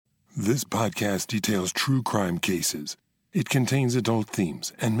This podcast details true crime cases. It contains adult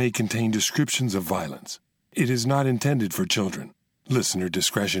themes and may contain descriptions of violence. It is not intended for children. Listener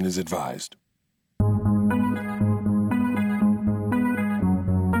discretion is advised.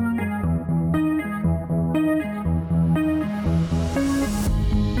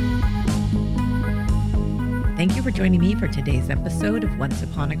 Thank you for joining me for today's episode of Once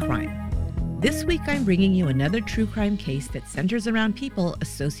Upon a Crime. This week, I'm bringing you another true crime case that centers around people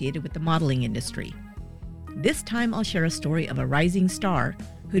associated with the modeling industry. This time, I'll share a story of a rising star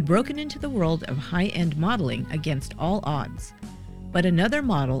who'd broken into the world of high-end modeling against all odds. But another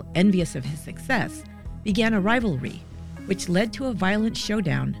model, envious of his success, began a rivalry, which led to a violent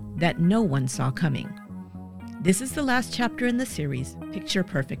showdown that no one saw coming. This is the last chapter in the series, Picture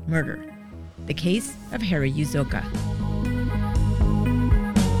Perfect Murder, the case of Harry Uzoka.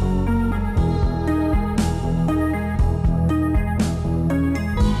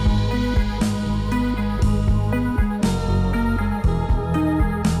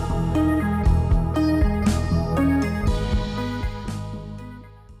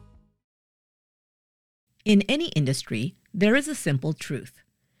 In any industry, there is a simple truth.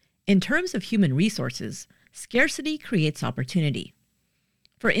 In terms of human resources, scarcity creates opportunity.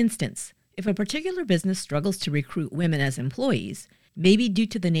 For instance, if a particular business struggles to recruit women as employees, maybe due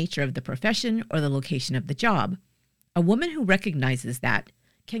to the nature of the profession or the location of the job, a woman who recognizes that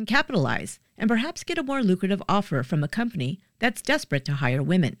can capitalize and perhaps get a more lucrative offer from a company that's desperate to hire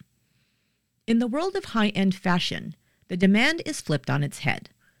women. In the world of high-end fashion, the demand is flipped on its head.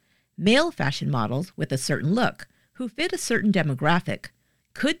 Male fashion models with a certain look, who fit a certain demographic,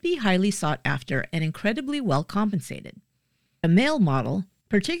 could be highly sought after and incredibly well compensated. A male model,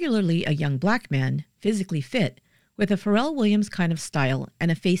 particularly a young black man, physically fit, with a Pharrell Williams kind of style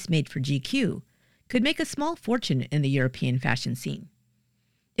and a face made for GQ, could make a small fortune in the European fashion scene.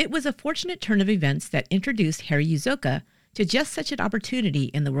 It was a fortunate turn of events that introduced Harry Uzoka to just such an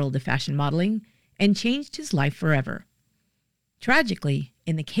opportunity in the world of fashion modeling and changed his life forever. Tragically,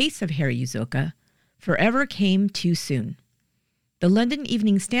 in the case of Harry Uzoka, forever came too soon. The London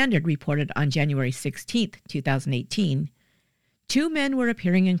Evening Standard reported on January 16, 2018, 2 men were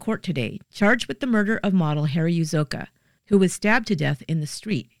appearing in court today, charged with the murder of model Harry Uzoka, who was stabbed to death in the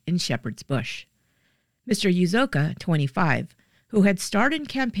street in Shepherd's Bush. Mr. Uzoka, 25, who had starred in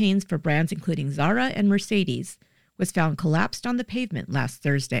campaigns for brands including Zara and Mercedes, was found collapsed on the pavement last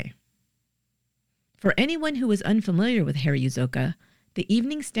Thursday. For anyone who was unfamiliar with Harry Uzoka, the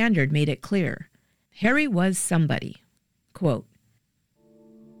Evening Standard made it clear. Harry was somebody. Quote,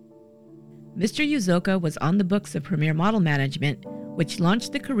 Mr. Uzoka was on the books of Premier Model Management, which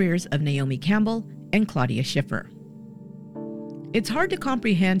launched the careers of Naomi Campbell and Claudia Schiffer. It's hard to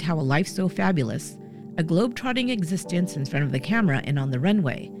comprehend how a life so fabulous, a globe-trotting existence in front of the camera and on the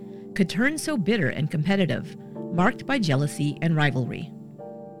runway, could turn so bitter and competitive, marked by jealousy and rivalry.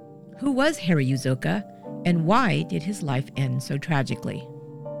 Who was Harry Uzoka, and why did his life end so tragically?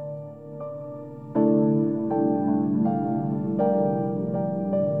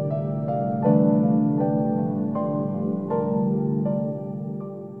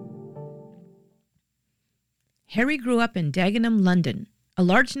 Harry grew up in Dagenham, London, a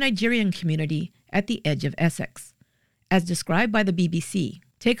large Nigerian community at the edge of Essex. As described by the BBC,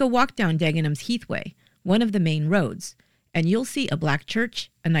 take a walk down Dagenham's Heathway, one of the main roads, and you'll see a black church,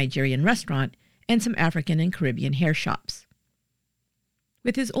 a Nigerian restaurant, and some African and Caribbean hair shops.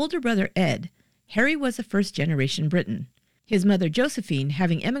 With his older brother Ed, Harry was a first-generation Briton, his mother Josephine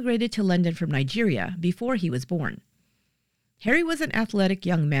having emigrated to London from Nigeria before he was born. Harry was an athletic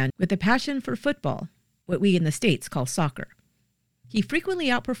young man with a passion for football, what we in the States call soccer. He frequently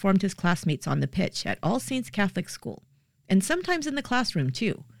outperformed his classmates on the pitch at All Saints Catholic School, and sometimes in the classroom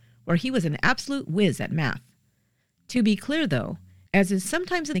too, where he was an absolute whiz at math. To be clear, though, as is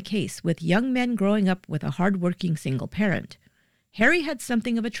sometimes the case with young men growing up with a hard-working single parent, Harry had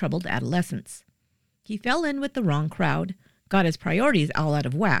something of a troubled adolescence. He fell in with the wrong crowd, got his priorities all out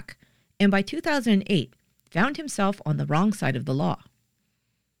of whack, and by 2008 found himself on the wrong side of the law.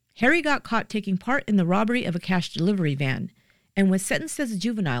 Harry got caught taking part in the robbery of a cash delivery van and was sentenced as a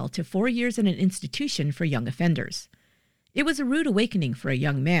juvenile to 4 years in an institution for young offenders. It was a rude awakening for a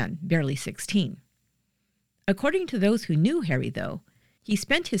young man, barely 16. According to those who knew Harry, though, he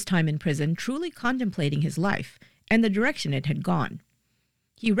spent his time in prison truly contemplating his life and the direction it had gone.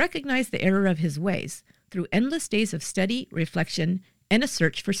 He recognized the error of his ways through endless days of study, reflection, and a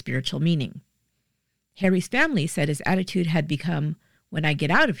search for spiritual meaning. Harry's family said his attitude had become, "When I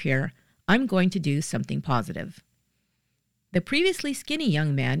get out of here, I'm going to do something positive." The previously skinny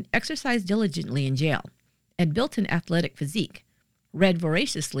young man exercised diligently in jail and built an athletic physique, read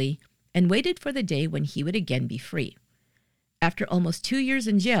voraciously, and waited for the day when he would again be free. After almost 2 years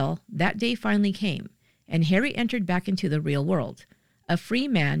in jail, that day finally came, and Harry entered back into the real world, a free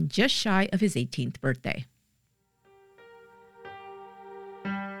man just shy of his 18th birthday.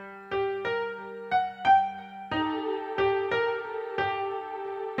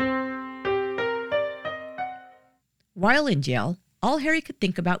 While in jail, all Harry could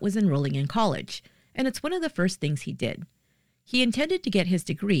think about was enrolling in college, and it's one of the first things he did. He intended to get his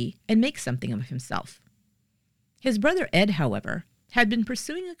degree and make something of himself. His brother Ed, however, had been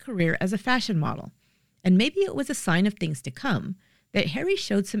pursuing a career as a fashion model, and maybe it was a sign of things to come that Harry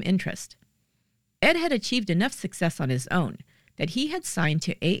showed some interest. Ed had achieved enough success on his own that he had signed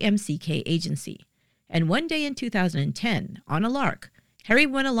to AMCK Agency, and one day in 2010, on a lark, Harry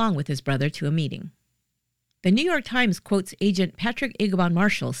went along with his brother to a meeting. The New York Times quotes agent Patrick Igabon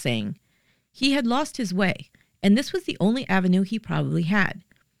Marshall saying, "He had lost his way, and this was the only avenue he probably had.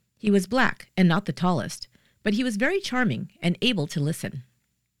 He was black and not the tallest, but he was very charming and able to listen."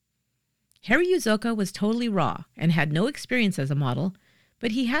 Harry Uzoka was totally raw and had no experience as a model,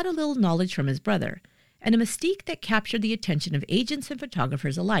 but he had a little knowledge from his brother and a mystique that captured the attention of agents and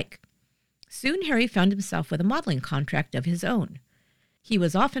photographers alike. Soon Harry found himself with a modeling contract of his own. He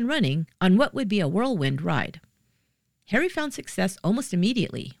was off and running on what would be a whirlwind ride. Harry found success almost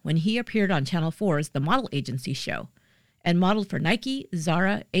immediately when he appeared on Channel 4's The Model Agency show and modeled for Nike,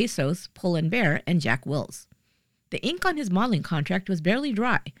 Zara, ASOS, Pull & Bear, and Jack Wills. The ink on his modeling contract was barely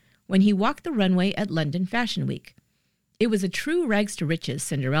dry when he walked the runway at London Fashion Week. It was a true rags-to-riches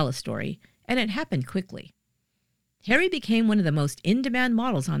Cinderella story, and it happened quickly. Harry became one of the most in-demand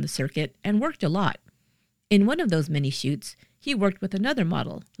models on the circuit and worked a lot. In one of those many shoots, he worked with another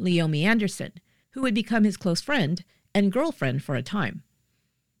model, Leomi Anderson, who would become his close friend and girlfriend for a time.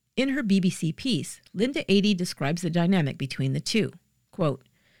 In her BBC piece, Linda Adey describes the dynamic between the two. Quote,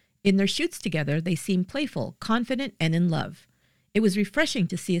 "In their shoots together, they seemed playful, confident, and in love. It was refreshing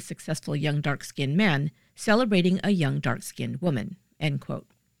to see a successful young dark-skinned man celebrating a young dark-skinned woman." End quote.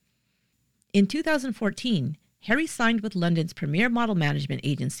 In 2014, Harry signed with London's premier model management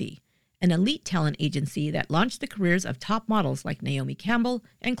agency, an elite talent agency that launched the careers of top models like Naomi Campbell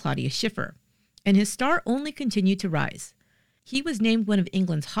and Claudia Schiffer, and his star only continued to rise. He was named one of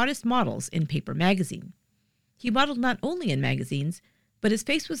England's hottest models in Paper magazine. He modeled not only in magazines, but his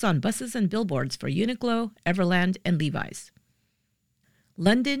face was on buses and billboards for Uniqlo, Everland, and Levi's.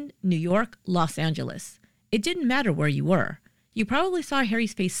 London, New York, Los Angeles. It didn't matter where you were. You probably saw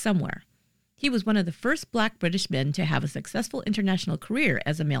Harry's face somewhere. He was one of the first black British men to have a successful international career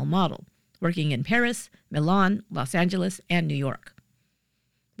as a male model, working in Paris, Milan, Los Angeles, and New York.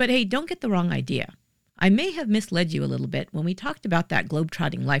 But hey, don't get the wrong idea. I may have misled you a little bit when we talked about that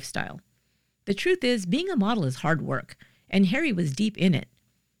globe-trotting lifestyle. The truth is, being a model is hard work, and Harry was deep in it.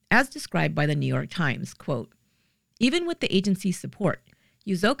 As described by the New York Times, quote, "Even with the agency's support,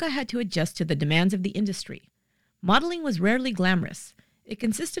 Uzoka had to adjust to the demands of the industry. Modeling was rarely glamorous. It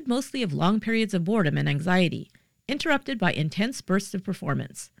consisted mostly of long periods of boredom and anxiety, interrupted by intense bursts of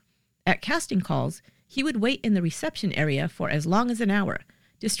performance. At casting calls, he would wait in the reception area for as long as an hour,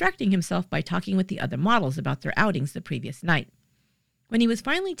 distracting himself by talking with the other models about their outings the previous night. When he was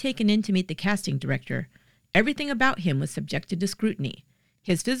finally taken in to meet the casting director, everything about him was subjected to scrutiny: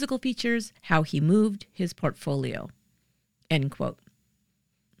 his physical features, how he moved, his portfolio." End quote.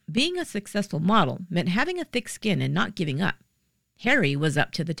 Being a successful model meant having a thick skin and not giving up. Harry was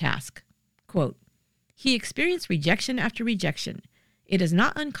up to the task. Quote, "He experienced rejection after rejection. It is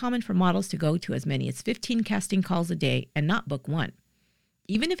not uncommon for models to go to as many as 15 casting calls a day and not book one.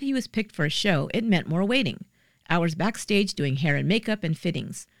 Even if he was picked for a show, it meant more waiting, hours backstage doing hair and makeup and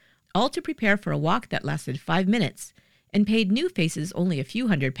fittings, all to prepare for a walk that lasted 5 minutes and paid new faces only a few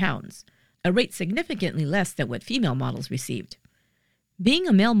 £100s, a rate significantly less than what female models received. Being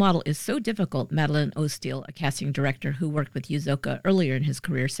a male model is so difficult," Madeline O'Steele, a casting director who worked with Uzoka earlier in his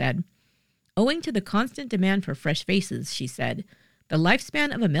career, said. "Owing to the constant demand for fresh faces," she said, "the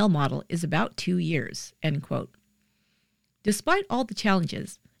lifespan of a male model is about 2 years." End quote. Despite all the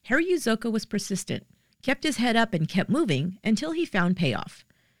challenges, Harry Uzoka was persistent, kept his head up, and kept moving until he found payoff.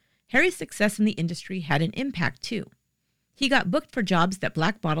 Harry's success in the industry had an impact, too. He got booked for jobs that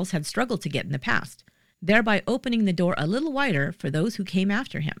black models had struggled to get in the past, thereby opening the door a little wider for those who came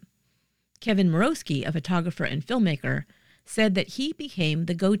after him. Kevin Morosky, a photographer and filmmaker, said that he became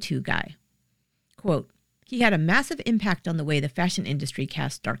the go-to guy. Quote, "He had a massive impact on the way the fashion industry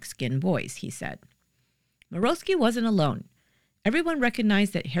cast dark-skinned boys," he said. Morosky wasn't alone. Everyone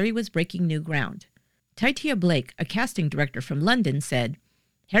recognized that Harry was breaking new ground. Taitia Blake, a casting director from London, said,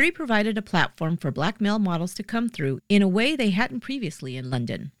 "Harry provided a platform for black male models to come through in a way they hadn't previously in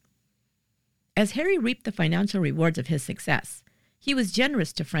London." As Harry reaped the financial rewards of his success, he was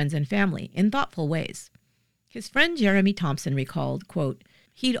generous to friends and family in thoughtful ways. His friend Jeremy Thompson recalled, quote,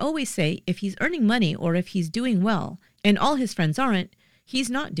 "He'd always say if he's earning money or if he's doing well, and all his friends aren't,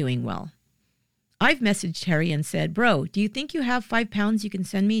 he's not doing well. I've messaged Harry and said, 'Bro, do you think you have £5 you can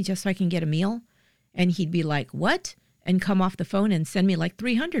send me just so I can get a meal?' And he'd be like, 'What?' and come off the phone and send me like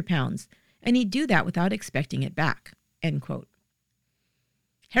 £300, and he'd do that without expecting it back." End quote.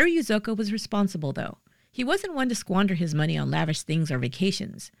 Harry Uzoka was responsible, though. He wasn't one to squander his money on lavish things or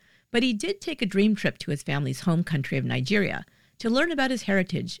vacations, but he did take a dream trip to his family's home country of Nigeria to learn about his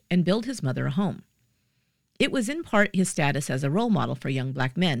heritage and build his mother a home. It was in part his status as a role model for young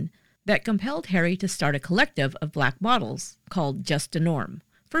black men that compelled Harry to start a collective of black models called Just a Norm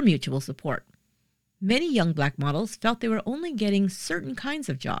for mutual support. Many young black models felt they were only getting certain kinds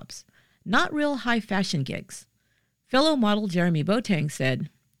of jobs, not real high fashion gigs. Fellow model Jeremy Boateng said,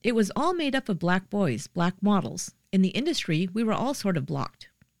 "It was all made up of black boys, black models. In the industry, we were all sort of blocked."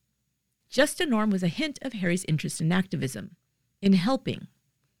 Just a Norm was a hint of Harry's interest in activism, in helping.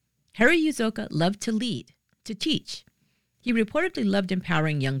 Harry Uzoka loved to lead, to teach. He reportedly loved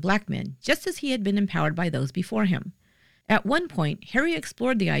empowering young black men, just as he had been empowered by those before him. At one point, Harry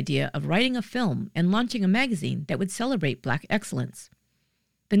explored the idea of writing a film and launching a magazine that would celebrate black excellence.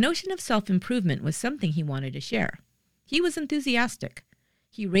 The notion of self-improvement was something he wanted to share. He was enthusiastic.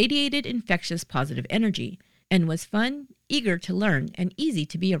 He radiated infectious positive energy and was fun, eager to learn, and easy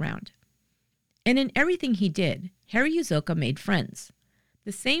to be around. And in everything he did, Harry Uzoka made friends.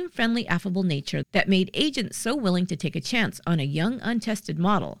 The same friendly, affable nature that made agents so willing to take a chance on a young, untested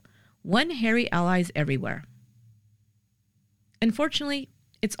model won Harry allies everywhere. Unfortunately,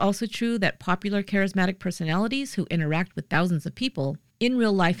 it's also true that popular charismatic personalities who interact with thousands of people in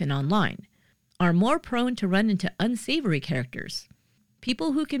real life and online are more prone to run into unsavory characters,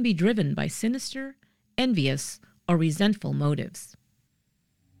 people who can be driven by sinister, envious, or resentful motives.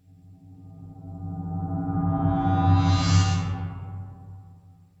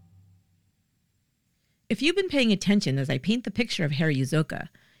 If you've been paying attention as I paint the picture of Harry Uzoka,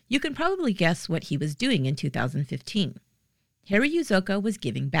 you can probably guess what he was doing in 2015. Harry Uzoka was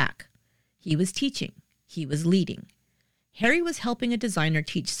giving back. He was teaching. He was leading. Harry was helping a designer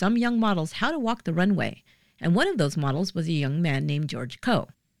teach some young models how to walk the runway, and one of those models was a young man named George Coe.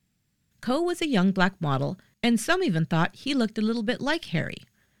 Coe was a young black model, and some even thought he looked a little bit like Harry.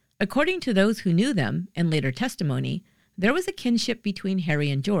 According to those who knew them, and later testimony, there was a kinship between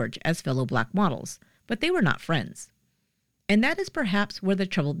Harry and George as fellow black models, but they were not friends. And that is perhaps where the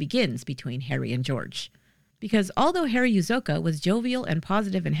trouble begins between Harry and George. Because although Harry Uzoka was jovial and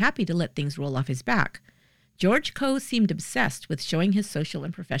positive and happy to let things roll off his back, George Coe seemed obsessed with showing his social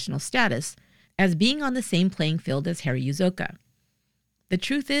and professional status as being on the same playing field as Harry Uzoka. The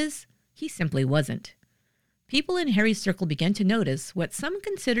truth is, he simply wasn't. People in Harry's circle began to notice what some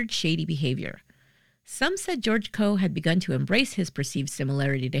considered shady behavior. Some said George Coe had begun to embrace his perceived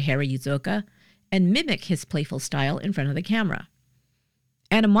similarity to Harry Uzoka and mimic his playful style in front of the camera.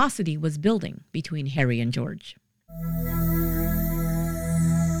 Animosity was building between Harry and George.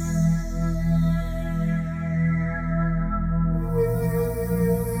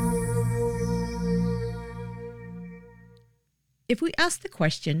 If we ask the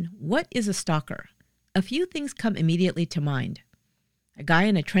question, what is a stalker? A few things come immediately to mind. A guy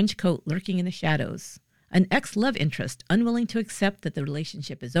in a trench coat lurking in the shadows. An ex-love interest unwilling to accept that the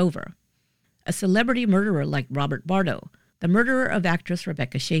relationship is over. A celebrity murderer like Robert Bardo, the murderer of actress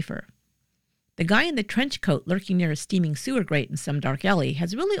Rebecca Schaeffer. The guy in the trench coat lurking near a steaming sewer grate in some dark alley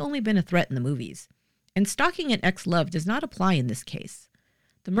has really only been a threat in the movies, and stalking an ex-love does not apply in this case.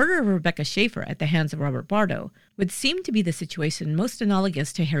 The murder of Rebecca Schaeffer at the hands of Robert Bardo would seem to be the situation most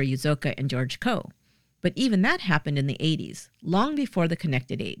analogous to Harry Uzoka and George Coe, but even that happened in the 80s, long before the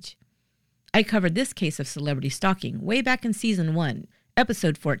connected age. I covered this case of celebrity stalking way back in Season 1,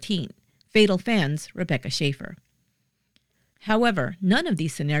 Episode 14, Fatal Fans, Rebecca Schaeffer. However, none of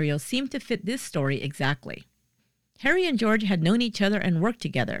these scenarios seem to fit this story exactly. Harry and George had known each other and worked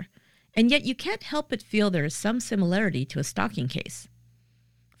together, and yet you can't help but feel there is some similarity to a stalking case.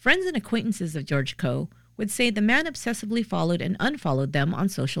 Friends and acquaintances of George Coe would say the man obsessively followed and unfollowed them on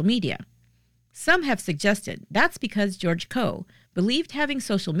social media. Some have suggested that's because George Coe believed having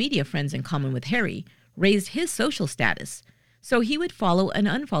social media friends in common with Harry raised his social status, so he would follow and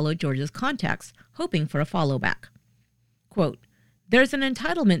unfollow George's contacts, hoping for a follow-back. Quote, "There's an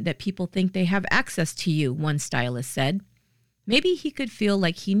entitlement that people think they have access to you," one stylist said. Maybe he could feel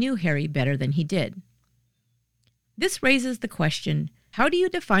like he knew Harry better than he did. This raises the question, how do you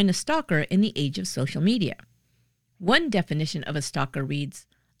define a stalker in the age of social media? One definition of a stalker reads,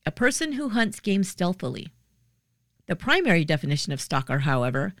 a person who hunts game stealthily. The primary definition of stalker,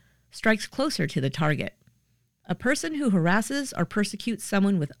 however, strikes closer to the target. A person who harasses or persecutes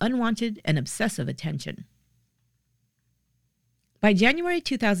someone with unwanted and obsessive attention. By January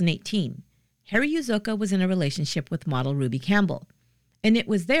 2018, Harry Uzoka was in a relationship with model Ruby Campbell, and it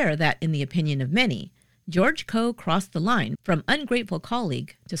was there that, in the opinion of many, George Coe crossed the line from ungrateful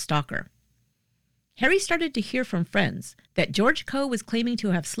colleague to stalker. Harry started to hear from friends that George Coe was claiming to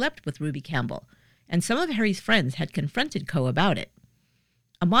have slept with Ruby Campbell, and some of Harry's friends had confronted Coe about it.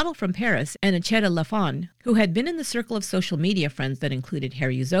 A model from Paris, Anacheta Lafon, who had been in the circle of social media friends that included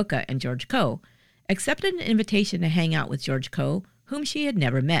Harry Uzoka and George Coe, accepted an invitation to hang out with George Coe, whom she had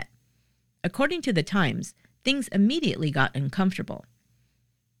never met. According to the Times, things immediately got uncomfortable.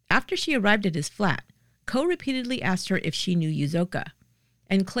 After she arrived at his flat, Coe repeatedly asked her if she knew Uzoka,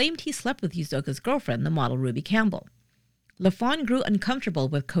 and claimed he slept with Uzoka's girlfriend, the model Ruby Campbell. Lafon grew uncomfortable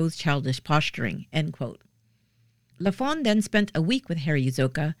with Coe's childish posturing, end quote. Lafon then spent a week with Harry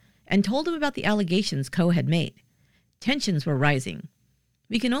Uzoka and told him about the allegations Coe had made. Tensions were rising.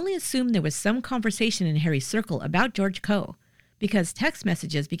 We can only assume there was some conversation in Harry's circle about George Coe, because text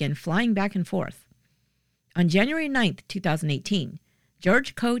messages began flying back and forth. On January 9, 2018,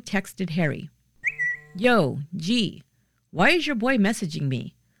 George Coe texted Harry, "Yo, G, why is your boy messaging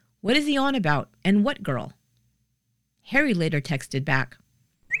me? What is he on about, and what girl?" Harry later texted back,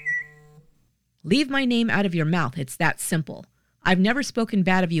 "Leave my name out of your mouth, it's that simple. I've never spoken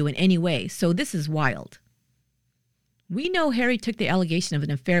bad of you in any way, so this is wild." We know Harry took the allegation of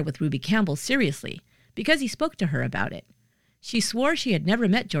an affair with Ruby Campbell seriously because he spoke to her about it. She swore she had never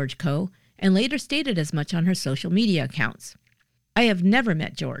met George Coe and later stated as much on her social media accounts. "I have never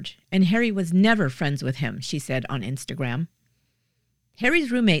met George, and Harry was never friends with him," she said on Instagram.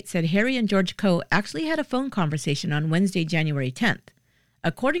 Harry's roommate said Harry and George Coe actually had a phone conversation on Wednesday, January 10th.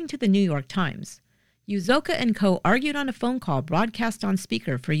 According to the New York Times, Uzoka and Coe argued on a phone call broadcast on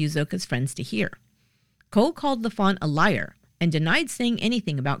speaker for Uzoka's friends to hear. Coe called Lafon a liar and denied saying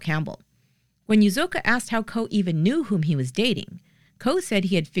anything about Campbell. When Uzoka asked how Coe even knew whom he was dating, Coe said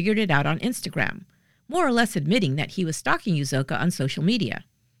he had figured it out on Instagram, more or less admitting that he was stalking Uzoka on social media.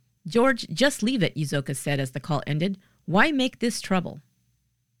 "George, just leave it," Uzoka said as the call ended. "Why make this trouble?"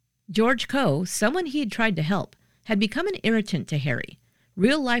 George Coe, someone he had tried to help, had become an irritant to Harry,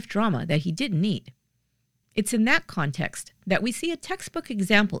 real-life drama that he didn't need. It's in that context that we see a textbook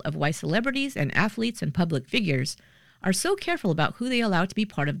example of why celebrities and athletes and public figures are so careful about who they allow to be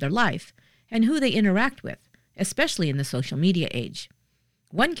part of their life and who they interact with, especially in the social media age.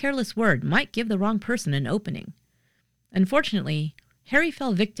 One careless word might give the wrong person an opening. Unfortunately, Harry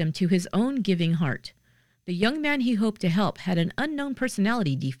fell victim to his own giving heart. The young man he hoped to help had an unknown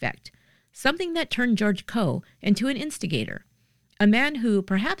personality defect, something that turned George Coe into an instigator, a man who,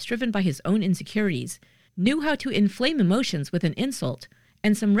 perhaps driven by his own insecurities, knew how to inflame emotions with an insult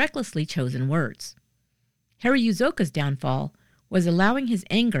and some recklessly chosen words. Harry Uzoka's downfall was allowing his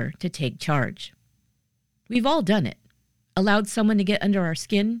anger to take charge. We've all done it. Allowed someone to get under our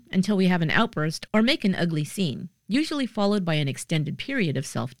skin until we have an outburst or make an ugly scene, usually followed by an extended period of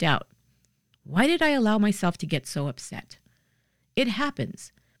self-doubt. Why did I allow myself to get so upset? It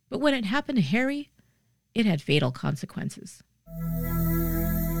happens, but when it happened to Harry, it had fatal consequences.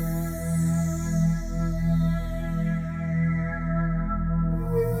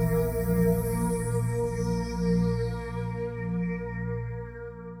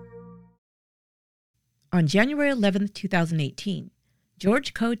 On January 11, 2018,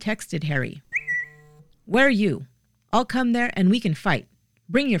 George Coe texted Harry, "Where are you? I'll come there and we can fight.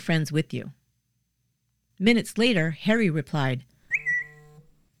 Bring your friends with you." Minutes later, Harry replied,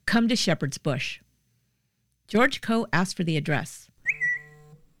 "Come to Shepherd's Bush." George Coe asked for the address.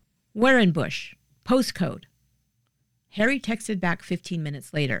 "Where in Bush? Postcode." Harry texted back 15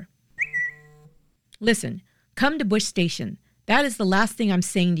 minutes later, "Listen, come to Bush Station. That is the last thing I'm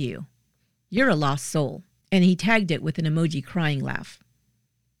saying to you. You're a lost soul." And he tagged it with an emoji crying laugh.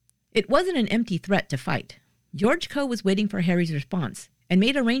 It wasn't an empty threat to fight. George Coe was waiting for Harry's response and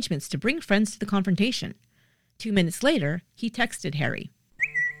made arrangements to bring friends to the confrontation. 2 minutes later, he texted Harry,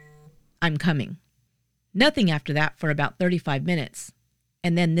 "I'm coming." Nothing after that for about 35 minutes.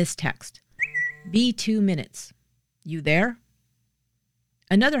 And then this text, "Be 2 minutes. You there?"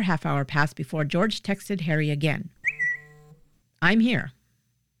 Another half hour passed before George texted Harry again, "I'm here."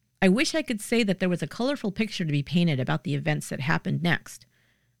 I wish I could say that there was a colorful picture to be painted about the events that happened next,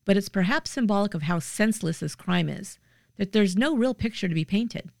 but it's perhaps symbolic of how senseless this crime is, that there's no real picture to be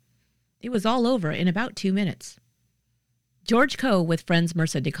painted. It was all over in about 2 minutes. George Coe, with friends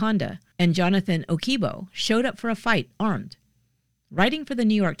Mersa Dekonda and Jonathan Okibo, showed up for a fight armed. Writing for the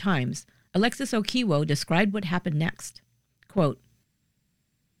New York Times, Alexis Okiwo described what happened next. Quote,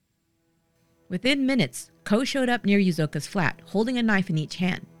 "Within minutes, Ko showed up near Uzoka's flat, holding a knife in each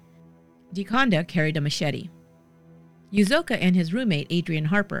hand. Dikonda carried a machete. Uzoka and his roommate, Adrian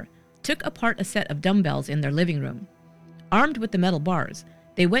Harper, took apart a set of dumbbells in their living room. Armed with the metal bars,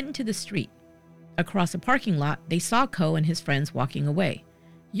 they went into the street. Across a parking lot, they saw Ko and his friends walking away.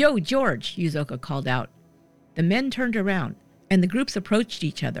 'Yo, George,' Uzoka called out. The men turned around, and the groups approached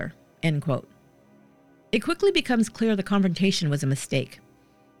each other." End quote. It quickly becomes clear the confrontation was a mistake.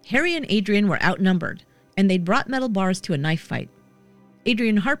 Harry and Adrian were outnumbered, and they'd brought metal bars to a knife fight.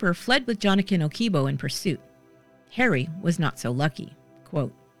 Adrian Harper fled with Jonathan Okibo in pursuit. Harry was not so lucky.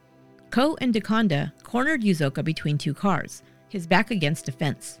 Quote, "Ko and Dikonda cornered Uzoka between two cars, his back against a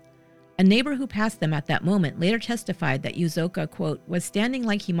fence. A neighbor who passed them at that moment later testified that Uzoka, quote, was standing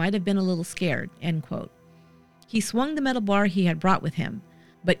like he might have been a little scared," end quote. He swung the metal bar he had brought with him,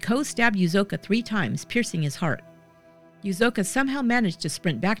 but Ko stabbed Uzoka 3 times, piercing his heart. Uzoka somehow managed to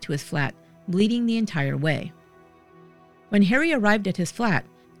sprint back to his flat, bleeding the entire way. When Harry arrived at his flat,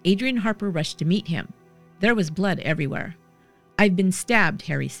 Adrian Harper rushed to meet him. There was blood everywhere. "I've been stabbed,"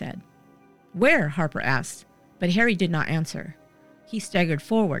 Harry said. "Where?" Harper asked, but Harry did not answer. He staggered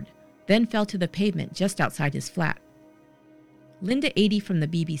forward, then fell to the pavement just outside his flat. Linda Adey from the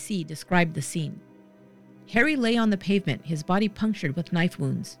BBC described the scene. "Harry lay on the pavement, his body punctured with knife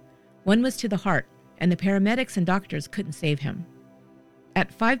wounds. One was to the heart, and the paramedics and doctors couldn't save him.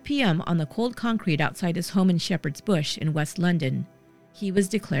 At 5 p.m. on the cold concrete outside his home in Shepherd's Bush in West London, he was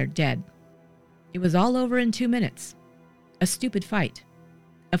declared dead. It was all over in 2 minutes. A stupid fight.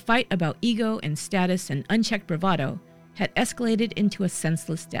 A fight about ego and status and unchecked bravado had escalated into a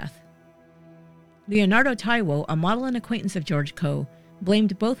senseless death." Leonardo Taiwo, a model and acquaintance of George Ko,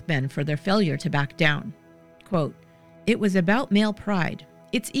 blamed both men for their failure to back down. Quote, "It was about male pride.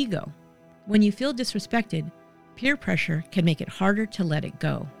 It's ego. When you feel disrespected, peer pressure can make it harder to let it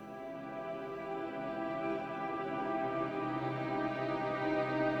go."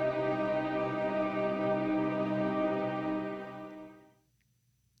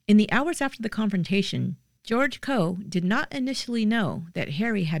 In the hours after the confrontation, George Ko did not initially know that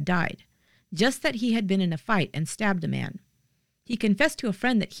Harry had died, just that he had been in a fight and stabbed a man. He confessed to a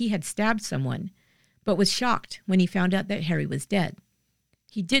friend that he had stabbed someone, but was shocked when he found out that Harry was dead.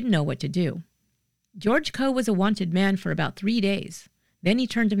 He didn't know what to do. George Ko was a wanted man for about 3 days. Then he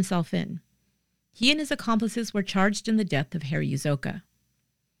turned himself in. He and his accomplices were charged in the death of Harry Uzoka.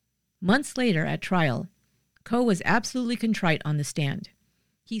 Months later at trial, Ko was absolutely contrite on the stand.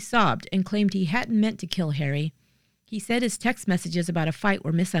 He sobbed and claimed he hadn't meant to kill Harry. He said his text messages about a fight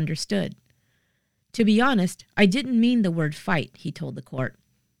were misunderstood. "To be honest, I didn't mean the word fight," he told the court.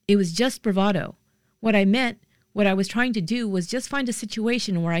 "It was just bravado. What I was trying to do was just find a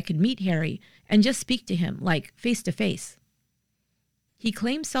situation where I could meet Harry and just speak to him, like face to face." He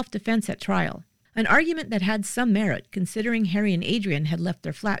claimed self-defense at trial, an argument that had some merit considering Harry and Adrian had left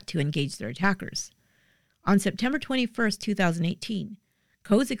their flat to engage their attackers. On September 21, 2018,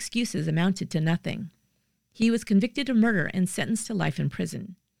 Ko's excuses amounted to nothing. He was convicted of murder and sentenced to life in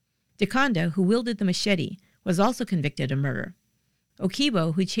prison. Dikonda, who wielded the machete, was also convicted of murder.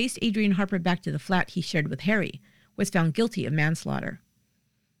 Okibo, who chased Adrian Harper back to the flat he shared with Harry, was found guilty of manslaughter.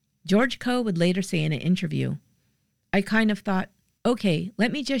 George Ko would later say in an interview, "I kind of thought, okay,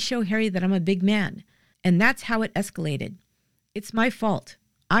 let me just show Harry that I'm a big man, and that's how it escalated. It's my fault.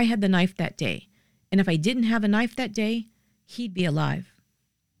 I had the knife that day, and if I didn't have a knife that day, he'd be alive."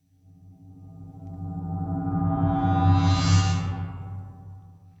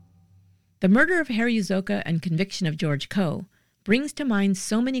 The murder of Harry Uzoka and conviction of George Ko brings to mind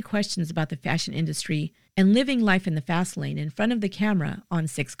so many questions about the fashion industry and living life in the fast lane in front of the camera on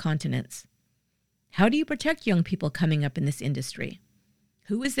 6 continents. How do you protect young people coming up in this industry?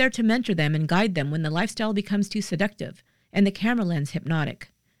 Who is there to mentor them and guide them when the lifestyle becomes too seductive and the camera lens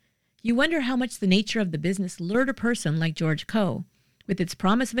hypnotic? You wonder how much the nature of the business lured a person like George Ko, with its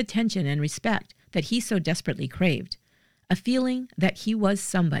promise of attention and respect that he so desperately craved, a feeling that he was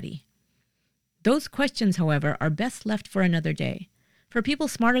somebody. Those questions, however, are best left for another day, for people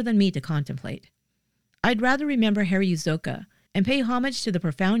smarter than me to contemplate. I'd rather remember Harry Uzoka and pay homage to the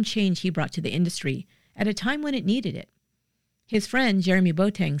profound change he brought to the industry at a time when it needed it. His friend, Jeremy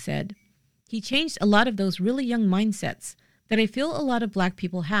Boateng, said, "He changed a lot of those really young mindsets that I feel a lot of Black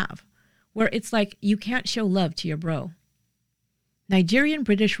people have, where it's like you can't show love to your bro."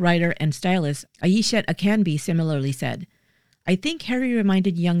 Nigerian-British writer and stylist Aishat Akanbi similarly said, "I think Harry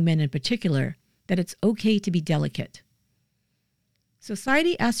reminded young men in particular that it's okay to be delicate."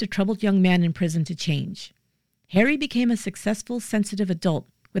 Society asked a troubled young man in prison to change. Harry became a successful, sensitive adult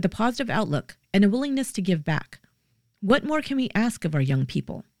with a positive outlook and a willingness to give back. What more can we ask of our young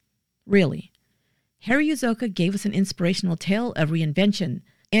people? Really. Harry Uzoka gave us an inspirational tale of reinvention,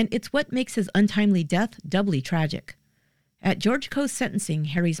 and it's what makes his untimely death doubly tragic. At George Coe's sentencing,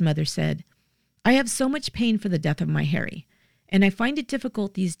 Harry's mother said, "I have so much pain for the death of my Harry, and I find it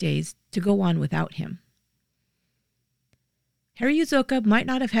difficult these days to go on without him." Harry Uzoka might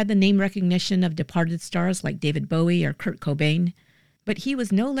not have had the name recognition of departed stars like David Bowie or Kurt Cobain, but he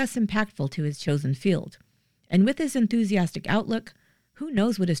was no less impactful to his chosen field. And with his enthusiastic outlook, who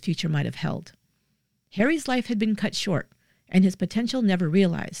knows what his future might have held. Harry's life had been cut short, and his potential never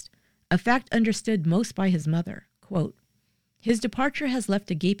realized, a fact understood most by his mother. Quote, "His departure has left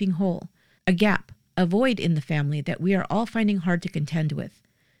a gaping hole, a gap, a void in the family that we are all finding hard to contend with.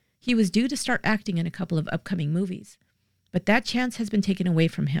 He was due to start acting in a couple of upcoming movies, but that chance has been taken away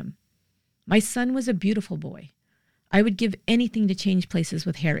from him. My son was a beautiful boy. I would give anything to change places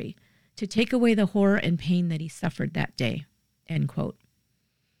with Harry, to take away the horror and pain that he suffered that day." End quote.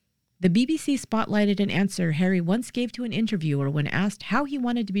 The BBC spotlighted an answer Harry once gave to an interviewer when asked how he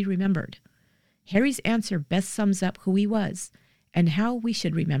wanted to be remembered. Harry's answer best sums up who he was and how we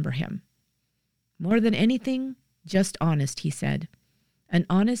should remember him. "More than anything, just honest," he said. "An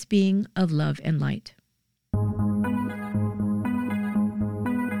honest being of love and light."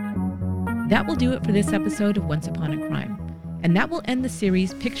 That will do it for this episode of Once Upon a Crime, and that will end the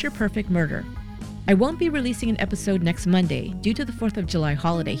series Picture Perfect Murder. I won't be releasing an episode next Monday due to the 4th of July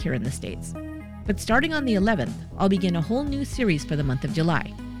holiday here in the States. But starting on the 11th, I'll begin a whole new series for the month of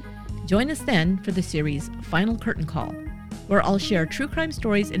July. Join us then for the series Final Curtain Call, where I'll share true crime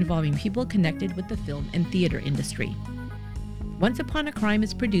stories involving people connected with the film and theater industry. Once Upon a Crime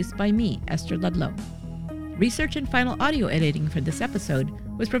is produced by me, Esther Ludlow. Research and final audio editing for this episode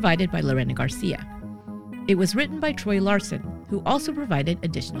was provided by Lorena Garcia. It was written by Troy Larson, who also provided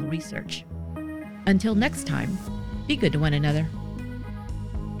additional research. Until next time, be good to one another.